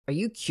Are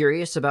you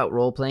curious about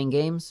role-playing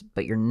games,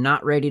 but you're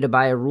not ready to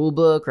buy a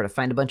rulebook or to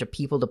find a bunch of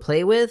people to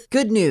play with?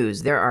 Good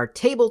news! There are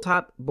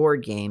tabletop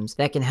board games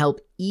that can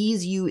help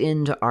ease you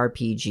into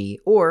RPG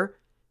or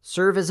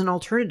serve as an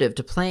alternative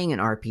to playing an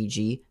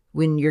RPG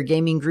when your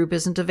gaming group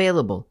isn't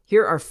available.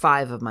 Here are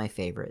 5 of my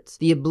favorites.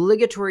 The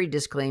obligatory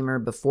disclaimer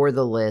before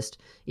the list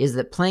is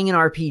that playing an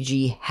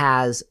RPG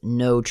has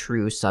no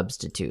true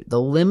substitute. The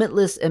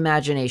limitless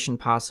imagination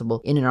possible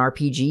in an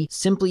RPG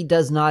simply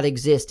does not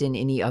exist in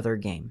any other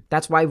game.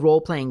 That's why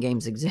role-playing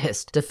games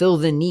exist, to fill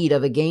the need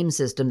of a game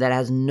system that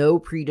has no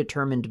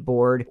predetermined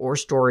board or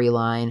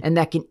storyline and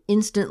that can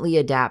instantly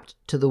adapt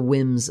to the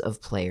whims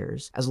of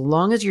players. As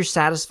long as you're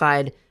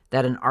satisfied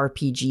that an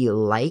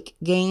RPG-like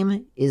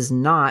game is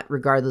not,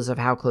 regardless of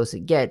how close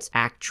it gets,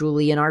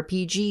 actually an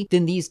RPG,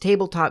 then these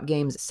tabletop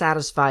games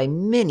satisfy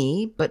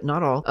many, but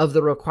not all, of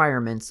the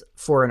requirements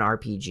for an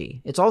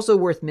RPG. It's also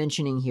worth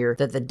mentioning here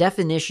that the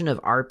definition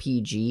of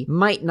RPG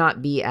might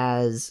not be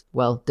as,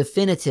 well,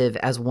 definitive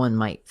as one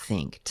might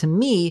think. To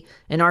me,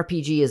 an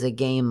RPG is a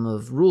game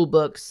of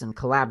rulebooks and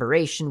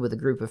collaboration with a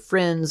group of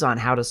friends on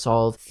how to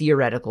solve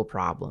theoretical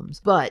problems.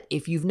 But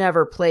if you've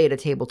never played a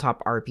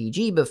tabletop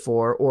RPG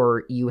before,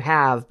 or you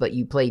have, but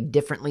you play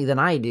differently than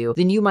I do,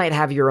 then you might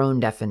have your own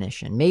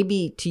definition.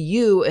 Maybe to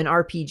you, an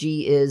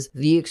RPG is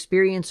the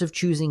experience of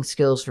choosing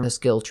skills from a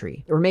skill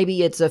tree. Or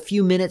maybe it's a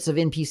few minutes of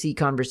NPC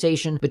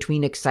conversation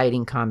between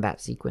exciting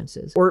combat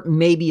sequences. Or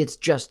maybe it's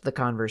just the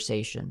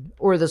conversation.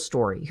 Or the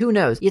story. Who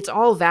knows? It's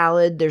all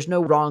valid. There's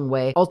no wrong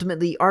way.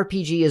 Ultimately,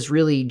 RPG is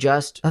really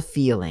just a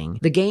feeling.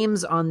 The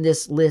games on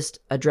this list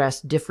address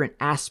different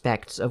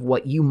aspects of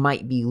what you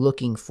might be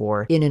looking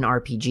for in an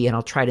RPG, and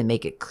I'll try to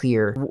make it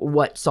clear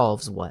what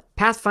solves what.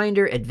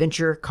 Pathfinder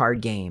Adventure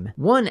Card Game.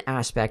 One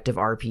aspect of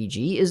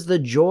RPG is the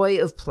joy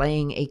of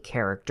playing a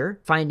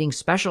character, finding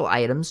special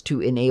items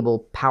to enable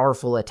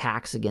powerful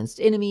attacks against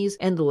enemies,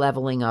 and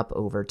leveling up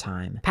over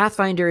time.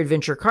 Pathfinder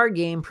Adventure Card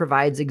Game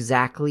provides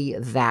exactly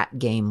that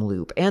game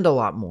loop, and a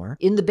lot more.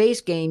 In the base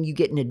game, you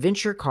get an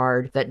adventure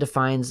card that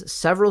defines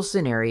several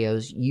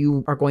scenarios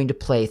you are going to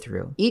play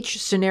through.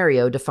 Each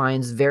scenario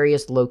defines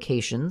various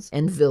locations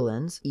and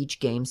villains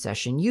each game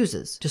session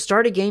uses. To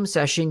start a game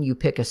session, you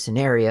pick a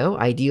scenario,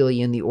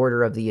 ideally in the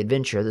order of the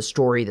adventure, the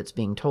story that's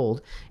being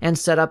told, and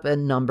set up a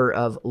number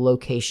of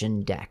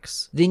location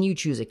decks. Then you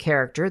choose a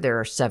character. There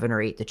are 7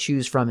 or 8 to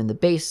choose from in the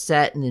base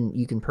set, and then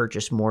you can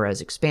purchase more as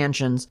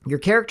expansions. Your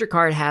character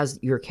card has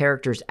your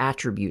character's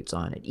attributes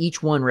on it,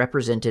 each one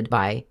represented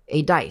by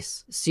a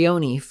dice.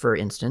 Sione, for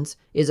instance,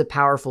 is a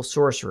powerful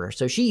sorcerer,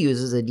 so she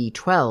uses a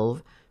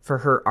d12 for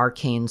her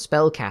arcane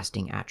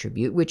spellcasting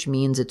attribute, which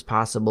means it's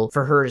possible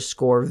for her to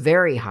score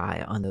very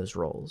high on those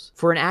rolls.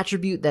 For an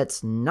attribute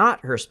that's not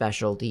her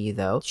specialty,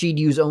 though, she'd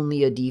use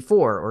only a d4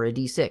 or a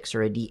d6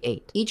 or a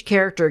d8. Each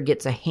character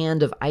gets a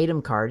hand of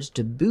item cards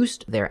to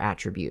boost their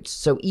attributes,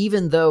 so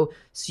even though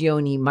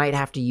Sione might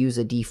have to use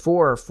a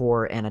d4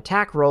 for an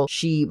attack roll,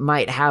 she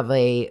might have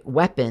a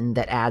weapon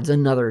that adds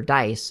another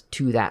dice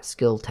to that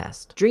skill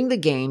test. During the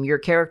game, your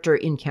character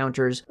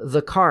encounters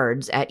the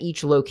cards at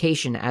each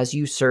location as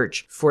you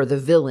search for the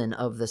villain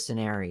of the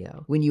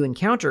scenario. When you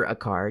encounter a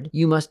card,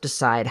 you must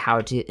decide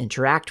how to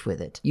interact with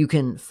it. You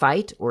can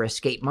fight or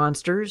escape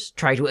monsters,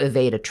 try to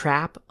evade a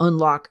trap,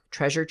 unlock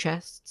treasure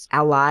chests,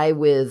 ally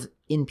with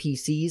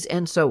NPCs,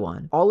 and so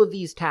on. All of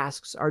these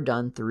tasks are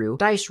done through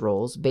dice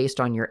rolls based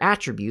on your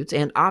attributes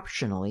and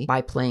optionally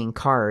by playing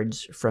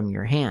cards from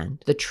your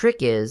hand. The trick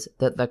is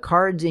that the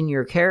cards in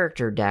your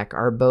character deck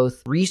are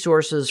both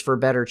resources for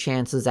better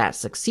chances at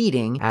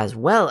succeeding as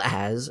well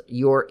as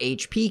your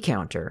HP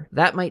counter.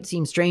 That might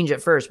seem strange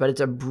at first, but it's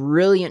a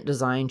brilliant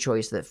design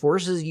choice that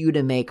forces you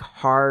to make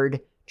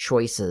hard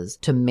choices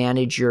to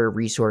manage your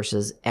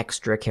resources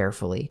extra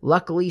carefully.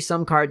 Luckily,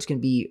 some cards can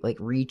be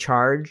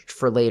recharged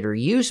for later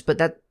use, but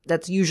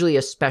that's usually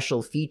a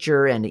special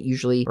feature, and it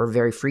usually or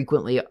very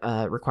frequently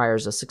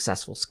requires a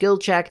successful skill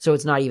check, so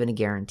it's not even a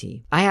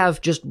guarantee. I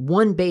have just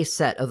one base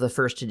set of the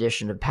first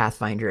edition of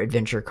Pathfinder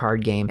Adventure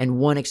Card Game and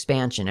one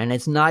expansion, and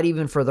it's not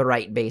even for the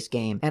right base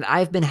game, and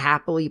I've been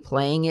happily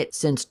playing it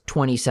since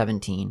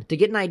 2017. To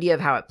get an idea of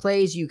how it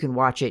plays, you can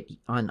watch it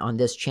on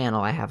this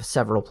channel. I have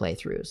several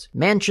playthroughs.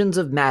 Mansions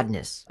of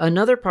Madness.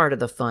 Another part of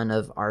the fun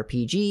of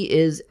RPG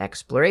is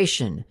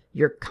exploration.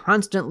 You're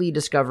constantly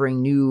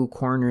discovering new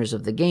corners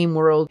of the game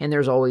world, and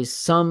there's always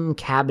some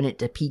cabinet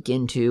to peek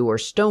into, or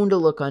stone to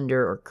look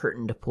under, or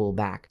curtain to pull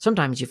back.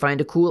 Sometimes you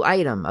find a cool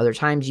item, other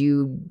times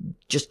you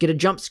just get a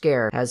jump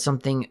scare as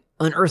something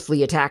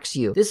unearthly attacks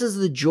you. This is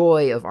the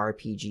joy of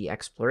RPG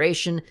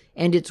exploration,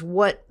 and it's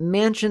what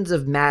Mansions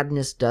of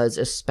Madness does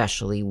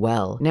especially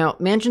well. Now,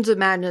 Mansions of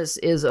Madness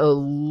is a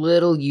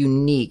little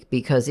unique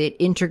because it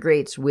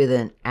integrates with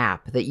an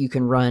app that you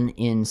can run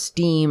in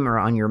Steam or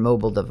on your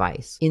mobile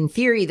device. In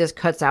theory, this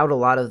cuts out a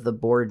lot of the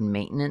board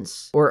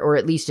maintenance, or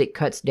at least it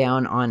cuts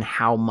down on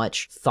how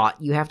much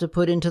thought you have to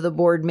put into the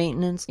board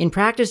maintenance. In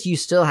practice, you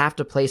still have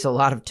to place a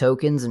lot of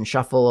tokens and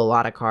shuffle a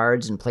lot of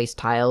cards and place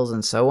tiles,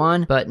 and so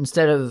on. But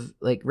instead of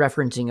like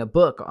referencing a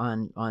book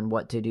on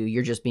what to do,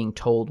 you're just being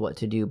told what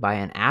to do by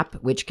an app,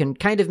 which can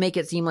kind of make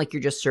it seem like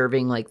you're just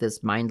serving like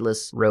this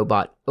mindless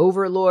robot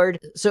overlord.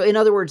 So in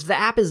other words, the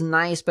app is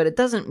nice, but it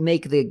doesn't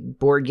make the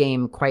board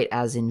game quite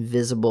as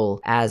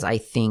invisible as I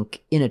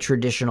think in a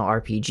traditional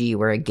RPG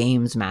where a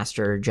games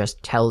master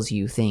just tells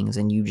you things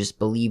and you just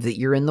believe that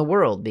you're in the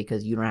world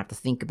because you don't have to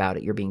think about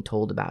it, you're being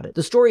told about it.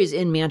 The stories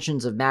in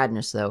Mansions of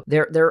Madness, though,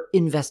 they're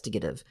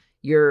investigative.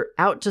 You're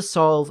out to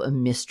solve a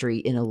mystery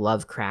in a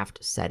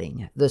Lovecraft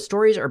setting. The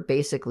stories are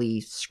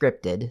basically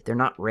scripted. They're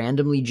not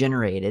randomly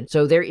generated,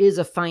 so there is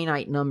a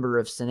finite number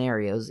of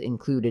scenarios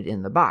included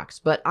in the box,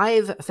 but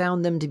I've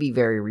found them to be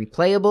very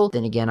replayable.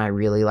 Then again, I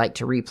really like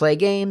to replay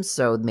games,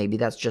 so maybe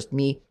that's just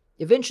me.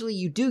 Eventually,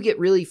 you do get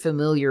really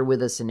familiar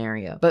with a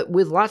scenario, but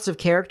with lots of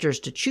characters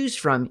to choose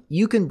from,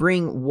 you can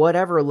bring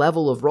whatever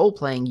level of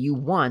role-playing you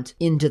want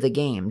into the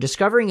game.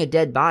 Discovering a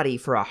dead body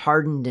for a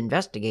hardened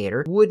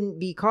investigator wouldn't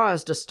be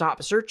cause to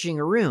stop searching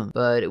a room,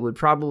 but it would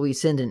probably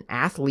send an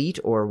athlete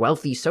or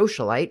wealthy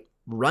socialite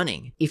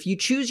running. If you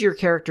choose your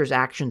character's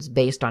actions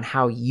based on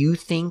how you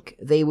think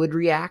they would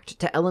react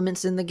to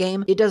elements in the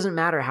game, it doesn't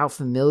matter how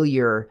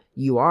familiar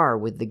you are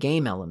with the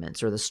game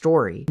elements or the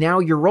story. Now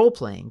you're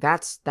role-playing.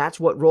 That's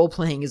what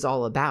role-playing is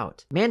all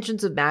about.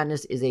 Mansions of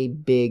Madness is a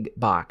big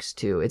box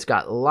too. It's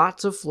got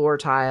lots of floor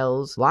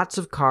tiles, lots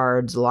of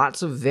cards,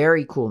 lots of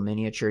very cool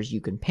miniatures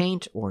you can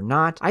paint or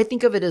not. I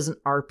think of it as an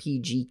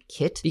RPG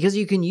kit because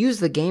you can use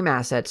the game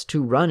assets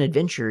to run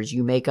adventures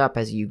you make up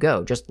as you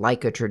go, just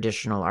like a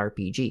traditional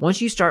RPG.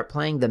 Once you start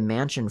playing the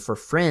mansion for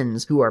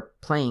friends who are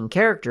playing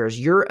characters,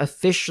 you're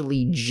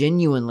officially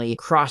genuinely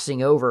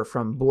crossing over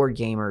from board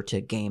gamer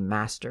to game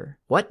master.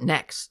 What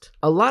next?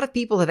 A lot of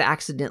people have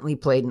accidentally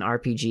played an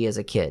RPG as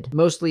a kid,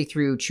 mostly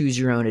through Choose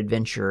Your Own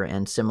Adventure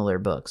and similar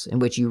books, in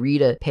which you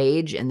read a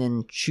page and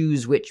then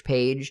choose which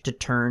page to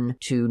turn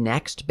to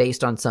next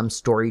based on some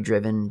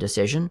story-driven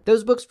decision.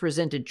 Those books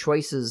presented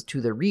choices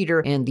to the reader,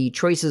 and the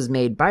choices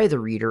made by the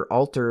reader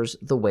alters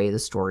the way the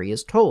story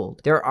is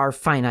told. There are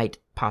finite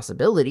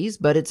possibilities,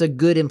 but it's a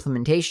good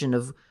implementation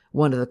of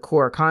one of the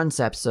core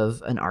concepts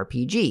of an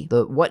RPG.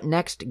 The What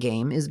Next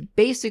game is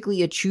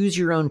basically a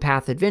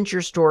choose-your-own-path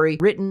adventure story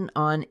written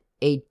on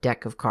a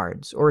deck of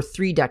cards, or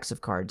 3 decks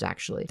of cards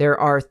actually. There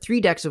are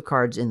 3 decks of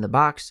cards in the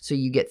box, so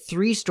you get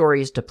 3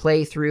 stories to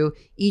play through,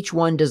 each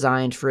one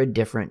designed for a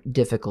different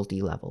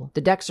difficulty level.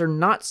 The decks are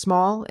not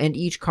small, and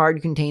each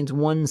card contains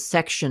one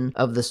section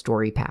of the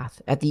story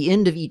path. At the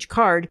end of each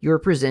card, you're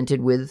presented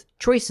with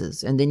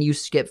choices, and then you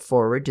skip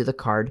forward to the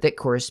card that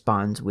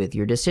corresponds with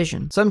your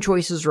decision. Some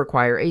choices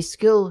require a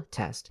skill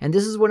test, and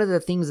this is one of the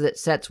things that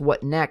sets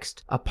What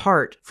Next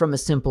apart from a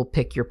simple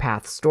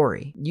pick-your-path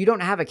story. You don't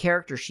have a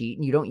character sheet,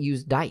 and you don't use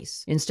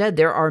dice. Instead,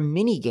 there are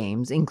mini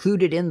games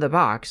included in the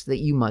box that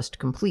you must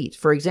complete.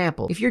 For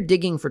example, if you're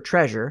digging for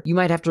treasure, you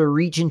might have to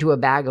reach into a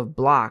bag of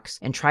blocks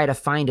and try to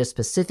find a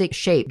specific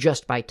shape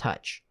just by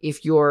touch.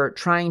 If you're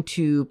trying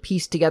to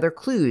piece together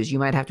clues, you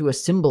might have to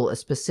assemble a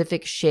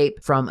specific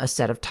shape from a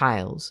set of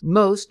tiles.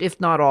 Most, if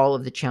not all,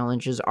 of the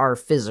challenges are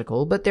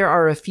physical, but there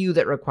are a few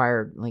that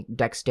require like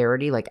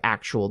dexterity, like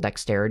actual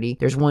dexterity.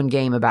 There's one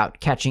game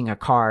about catching a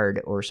card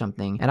or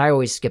something, and I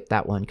always skip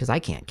that one because I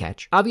can't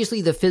catch.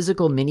 Obviously, the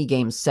physical mini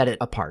games set it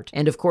apart.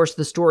 And of course,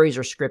 the stories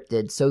are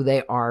scripted, so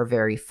they are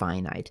very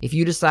finite. If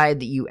you decide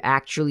that you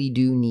actually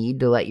do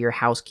need to let your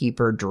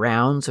housekeeper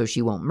drown so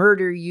she won't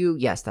murder you,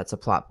 yes, that's a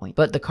plot point.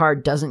 But the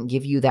card doesn't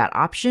give you that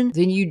option,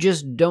 then you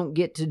just don't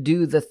get to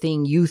do the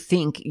thing you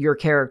think your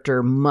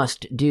character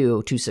must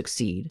do to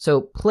succeed.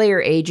 So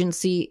player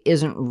agency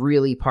isn't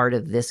really part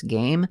of this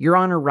game. You're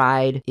on a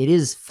ride. It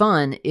is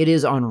fun. It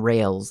is on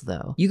rails,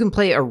 though. You can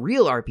play a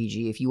real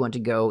RPG if you want to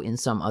go in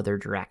some other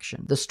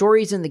direction. The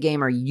stories in the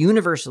game are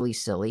universally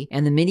silly,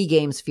 and the mini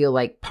games feel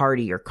like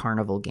party or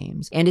carnival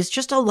games. And it's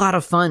just a lot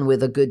of fun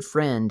with a good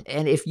friend.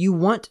 And if you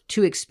want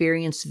to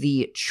experience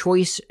the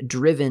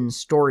choice-driven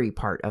story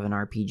part of an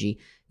RPG,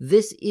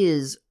 this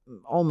is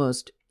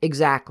almost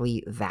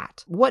exactly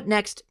that. What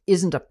Next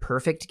isn't a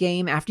perfect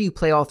game. After you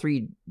play all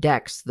 3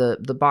 decks,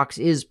 the box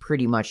is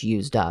pretty much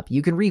used up.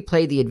 You can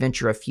replay the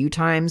adventure a few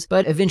times,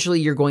 but eventually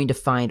you're going to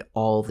find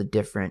all the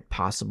different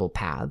possible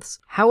paths.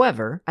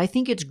 However, I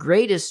think its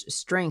greatest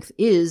strength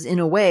is, in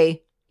a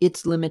way,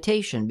 its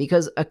limitation,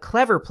 because a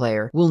clever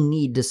player will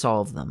need to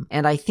solve them.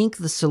 And I think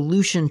the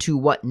solution to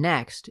What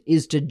Next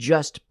is to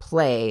just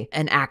play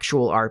an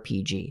actual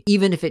RPG,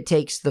 even if it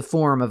takes the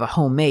form of a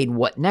homemade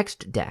What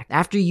Next deck.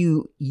 After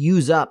you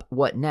use up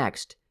What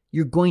Next,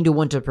 you're going to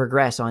want to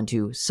progress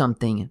onto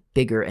something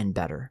bigger and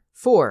better.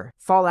 4.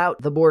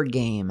 Fallout, the board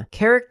game.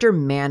 Character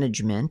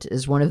management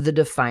is one of the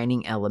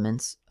defining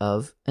elements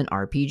of an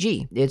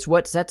RPG. It's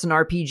what sets an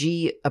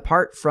RPG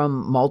apart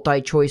from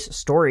multi-choice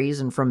stories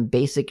and from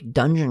basic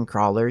dungeon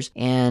crawlers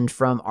and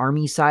from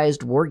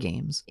army-sized war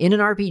games. In an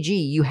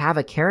RPG, you have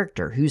a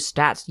character whose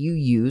stats you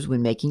use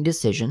when making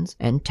decisions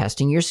and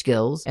testing your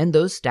skills, and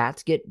those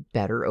stats get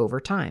better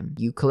over time.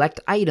 You collect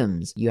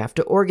items. You have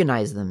to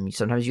organize them.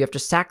 Sometimes you have to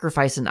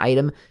sacrifice an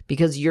item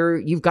because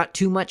you've got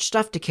too much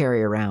stuff to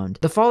carry around.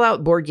 The Fallout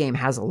Fallout board game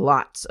has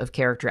lots of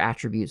character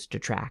attributes to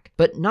track,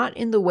 but not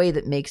in the way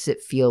that makes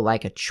it feel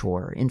like a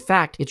chore. In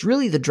fact, it's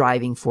really the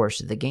driving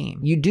force of the game.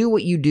 You do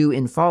what you do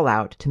in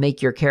Fallout to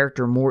make your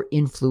character more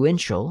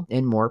influential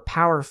and more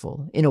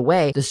powerful. In a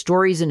way, the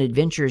stories and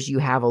adventures you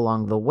have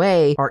along the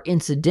way are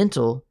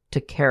incidental to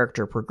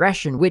character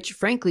progression, which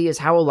frankly is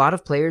how a lot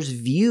of players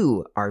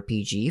view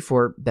RPG,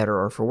 for better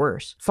or for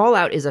worse.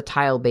 Fallout is a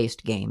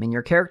tile-based game, and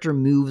your character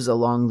moves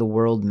along the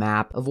world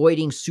map,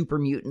 avoiding super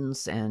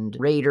mutants and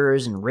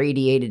raiders and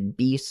radiated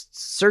beasts,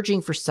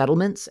 searching for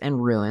settlements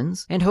and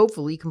ruins, and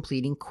hopefully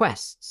completing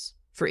quests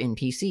for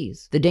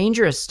NPCs. The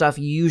dangerous stuff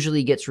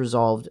usually gets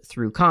resolved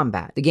through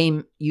combat. The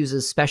game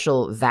uses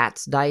special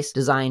VATS dice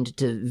designed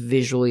to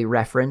visually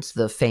reference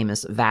the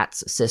famous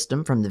VATS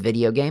system from the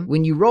video game.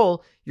 When you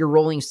roll, you're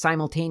rolling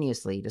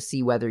simultaneously to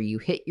see whether you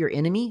hit your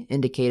enemy,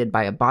 indicated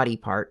by a body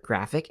part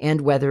graphic, and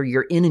whether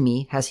your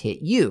enemy has hit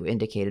you,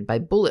 indicated by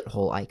bullet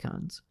hole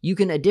icons. You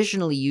can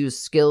additionally use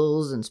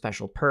skills and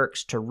special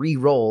perks to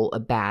re-roll a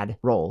bad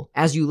roll.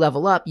 As you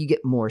level up, you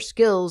get more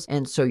skills,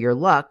 and so your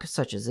luck,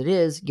 such as it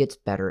is, gets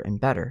better and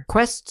better.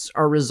 Quests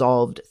are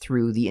resolved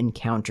through the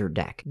encounter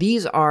deck.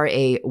 These are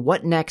a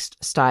what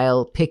next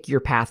style pick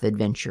your path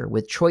adventure,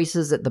 with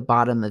choices at the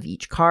bottom of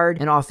each card,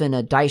 and often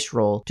a dice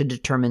roll to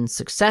determine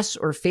success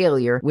or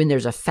failure when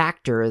there's a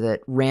factor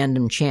that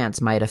random chance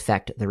might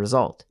affect the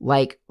result.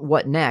 Like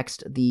What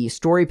Next, the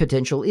story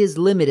potential is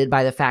limited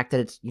by the fact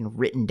that it's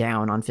written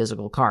down on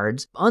physical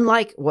cards.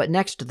 Unlike What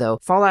Next though,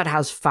 Fallout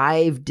has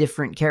 5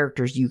 different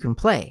characters you can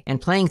play,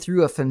 and playing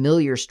through a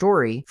familiar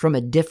story from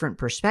a different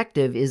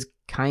perspective is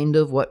kind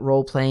of what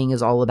role-playing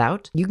is all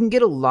about. You can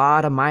get a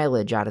lot of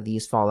mileage out of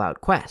these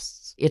Fallout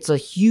quests. It's a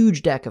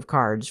huge deck of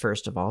cards,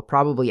 first of all,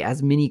 probably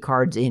as many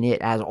cards in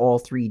it as all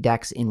 3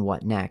 decks in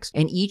What Next,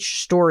 and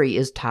each story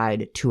is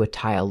tied to a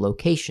tile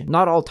location.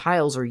 Not all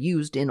tiles are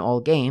used in all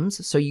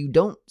games, so you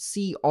don't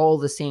see all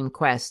the same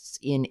quests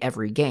in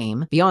every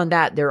game. Beyond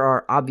that, there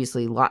are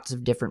obviously lots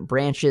of different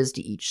branches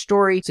to each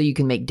story, so you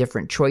can make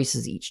different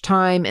choices each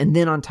time, and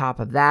then on top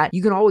of that,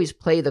 you can always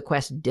play the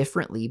quest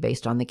differently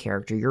based on the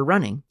character you're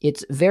running.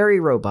 It's very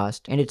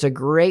robust, and it's a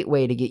great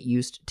way to get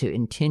used to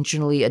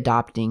intentionally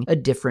adopting a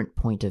different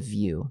point of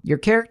view. Your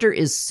character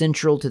is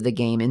central to the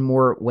game in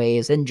more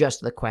ways than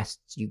just the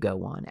quests you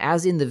go on.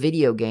 As in the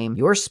video game,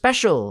 you're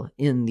special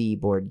in the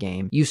board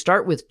game. You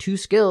start with 2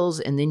 skills,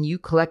 and then you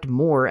collect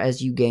more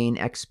as you gain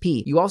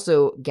XP. You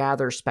also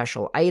gather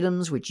special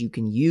items which you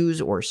can use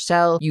or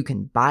sell. You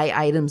can buy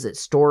items at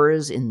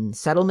stores in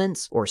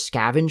settlements, or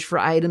scavenge for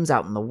items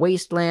out in the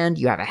wasteland.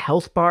 You have a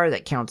health bar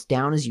that counts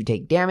down as you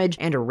take damage,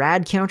 and a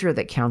rad counter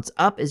that counts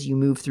up as you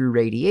move through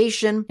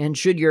radiation. And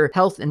should your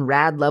health and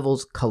rad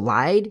levels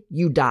collide,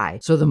 you die.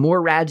 So the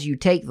more rads you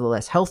take, the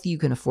less health you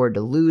can afford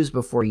to lose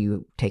before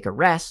you take a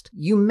rest.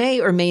 You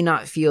may or may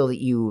not feel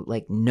that you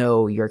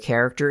know your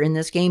character in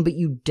this game, but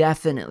you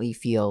definitely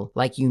feel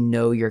like you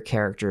know your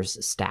character's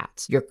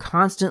stats. You're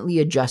constantly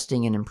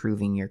adjusting and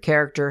improving your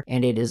character,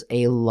 and it is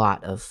a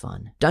lot of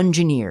fun.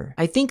 Dungeoneer.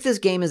 I think this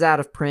game is out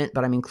of print,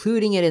 but I'm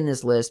including it in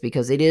this list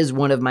because it is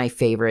one of my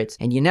favorites,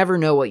 and you never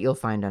know what you'll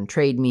find on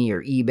Trade Me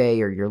or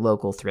eBay or your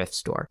local thrift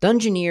store.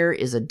 Dungeoneer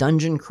is a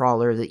dungeon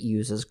crawler that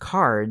uses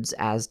cards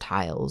as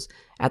tiles.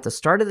 At the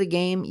start of the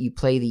game, you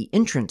play the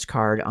entrance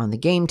card on the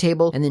game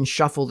table and then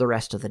shuffle the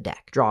rest of the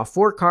deck. Draw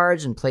 4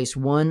 cards and place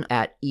 1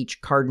 at each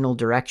cardinal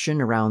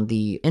direction around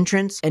the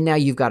entrance, and now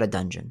you've got a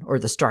dungeon, or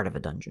the start of a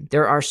dungeon.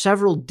 There are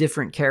several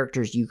different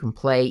characters you can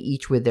play,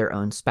 each with their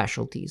own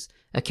specialties.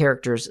 A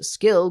character's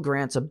skill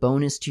grants a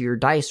bonus to your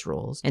dice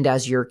rolls, and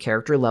as your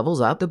character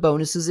levels up, the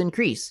bonuses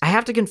increase. I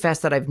have to confess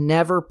that I've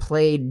never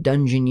played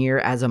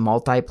Dungeoneer as a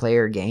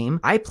multiplayer game.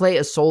 I play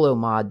a solo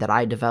mod that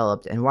I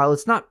developed, and while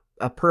it's not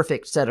a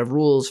perfect set of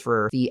rules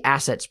for the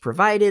assets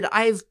provided,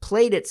 I've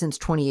played it since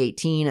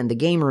 2018, and the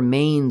game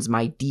remains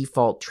my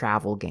default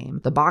travel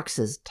game. The box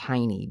is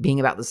tiny, being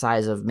about the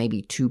size of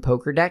maybe 2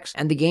 poker decks,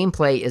 and the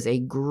gameplay is a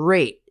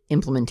great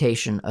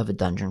implementation of a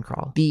dungeon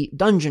crawl. The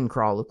dungeon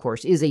crawl, of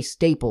course, is a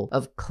staple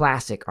of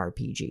classic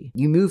RPG.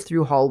 You move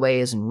through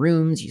hallways and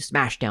rooms, you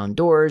smash down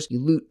doors, you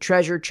loot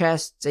treasure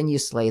chests, and you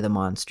slay the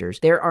monsters.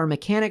 There are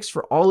mechanics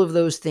for all of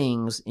those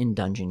things in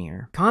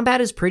Dungeoneer. Combat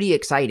is pretty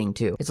exciting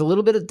too. It's a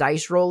little bit of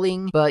dice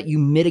rolling, but you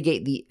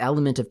mitigate the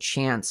element of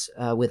chance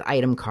with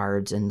item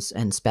cards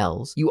and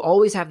spells. You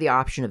always have the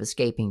option of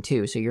escaping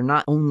too, so you're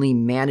not only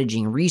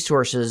managing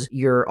resources,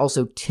 you're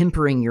also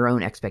tempering your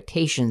own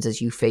expectations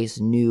as you face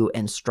new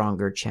and stronger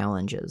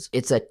challenges.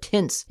 It's a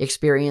tense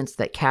experience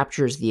that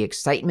captures the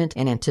excitement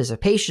and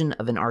anticipation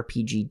of an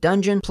RPG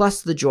dungeon,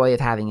 plus the joy of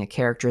having a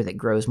character that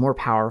grows more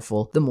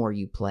powerful the more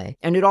you play.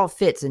 And it all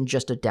fits in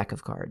just a deck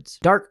of cards.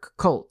 Dark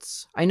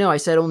Cults. I know I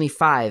said only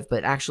 5,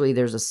 but actually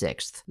there's a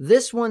 6th.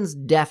 This one's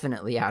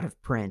definitely out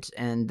of print,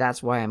 and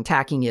that's why I'm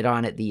tacking it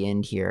on at the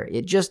end here.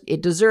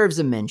 It deserves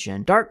a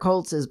mention. Dark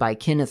Cults is by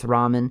Kenneth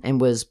Rahman and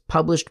was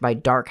published by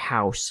Dark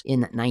House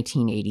in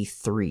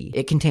 1983.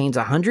 It contains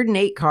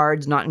 108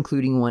 cards, not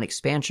including one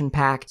expansion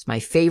pack. It's my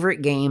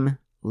favorite game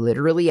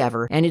literally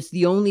ever, and it's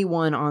the only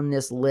one on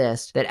this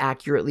list that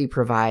accurately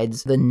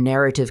provides the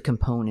narrative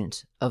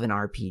component of an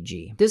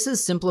RPG. This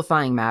is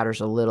simplifying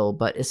matters a little,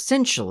 but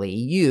essentially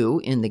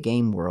you, in the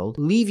game world,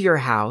 leave your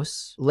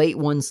house late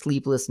one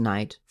sleepless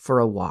night for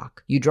a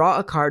walk. You draw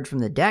a card from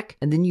the deck,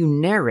 and then you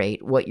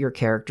narrate what your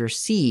character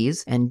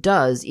sees and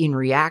does in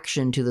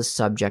reaction to the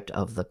subject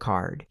of the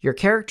card. Your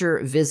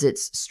character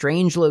visits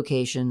strange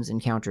locations,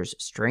 encounters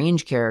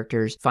strange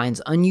characters,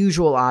 finds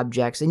unusual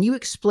objects, and you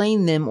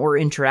explain them or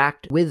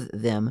interact with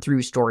them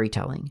through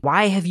storytelling.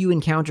 Why have you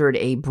encountered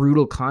a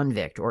brutal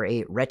convict or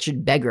a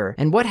wretched beggar,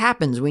 and what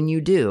happens when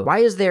you do? Why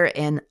is there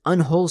an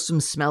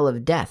unwholesome smell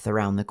of death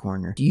around the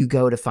corner? Do you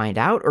go to find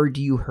out, or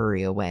do you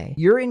hurry away?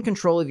 You're in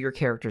control of your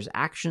character's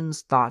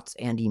actions, thoughts,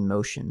 and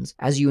emotions.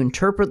 As you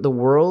interpret the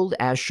world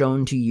as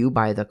shown to you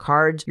by the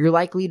cards, you're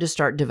likely to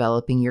start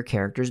developing your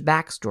character's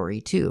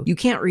backstory too. You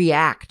can't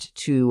react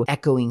to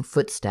echoing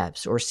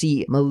footsteps or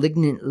see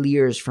malignant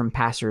leers from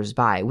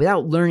passersby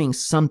without learning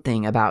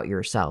something about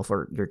yourself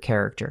or your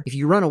character. If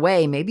you run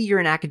away, maybe you're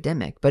an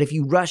academic, but if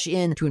you rush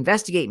in to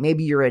investigate,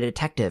 maybe you're a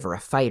detective or a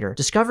fighter.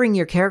 Discovering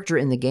your character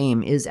in the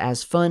game is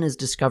as fun as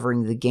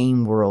discovering the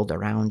game world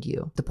around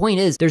you. The point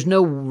is, there's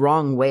no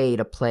wrong way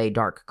to play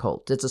Dark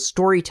Cult. It's a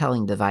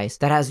storytelling device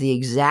that has the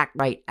exact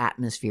right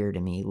atmosphere to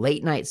me.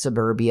 Late night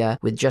suburbia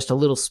with just a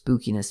little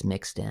spookiness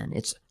mixed in.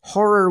 It's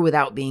horror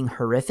without being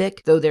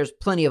horrific, though there's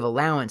plenty of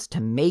allowance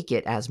to make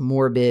it as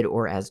morbid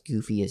or as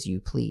goofy as you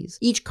please.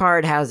 Each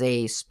card has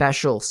a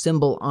special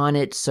symbol on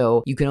it,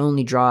 so you can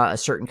only draw a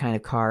certain kind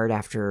of card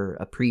after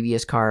a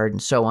previous card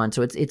and so on.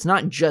 So it's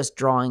not just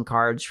drawing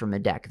cards from a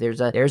deck. There's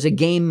a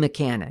game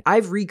mechanic.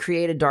 I've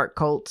recreated Dark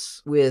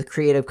Cults with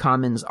Creative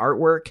Commons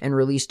artwork and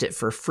released it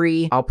for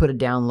free. I'll put a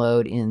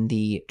download in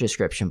the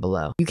description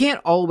below. You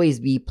can't always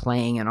be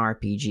playing an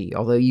RPG,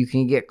 although you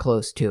can get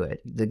close to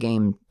it. The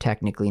game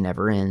technically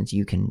never ends.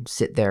 You can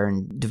sit there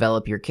and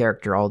develop your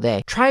character all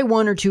day. Try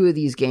one or two of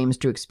these games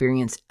to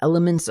experience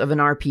elements of an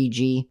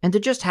RPG and to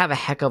just have a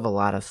heck of a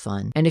lot of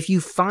fun. And if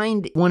you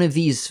find one of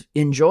these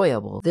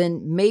enjoyable,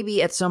 then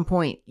maybe at some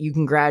point you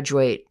can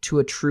graduate to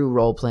a true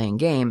role-playing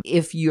game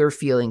if you're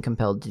feeling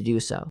compelled to do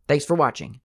so. Thanks for watching.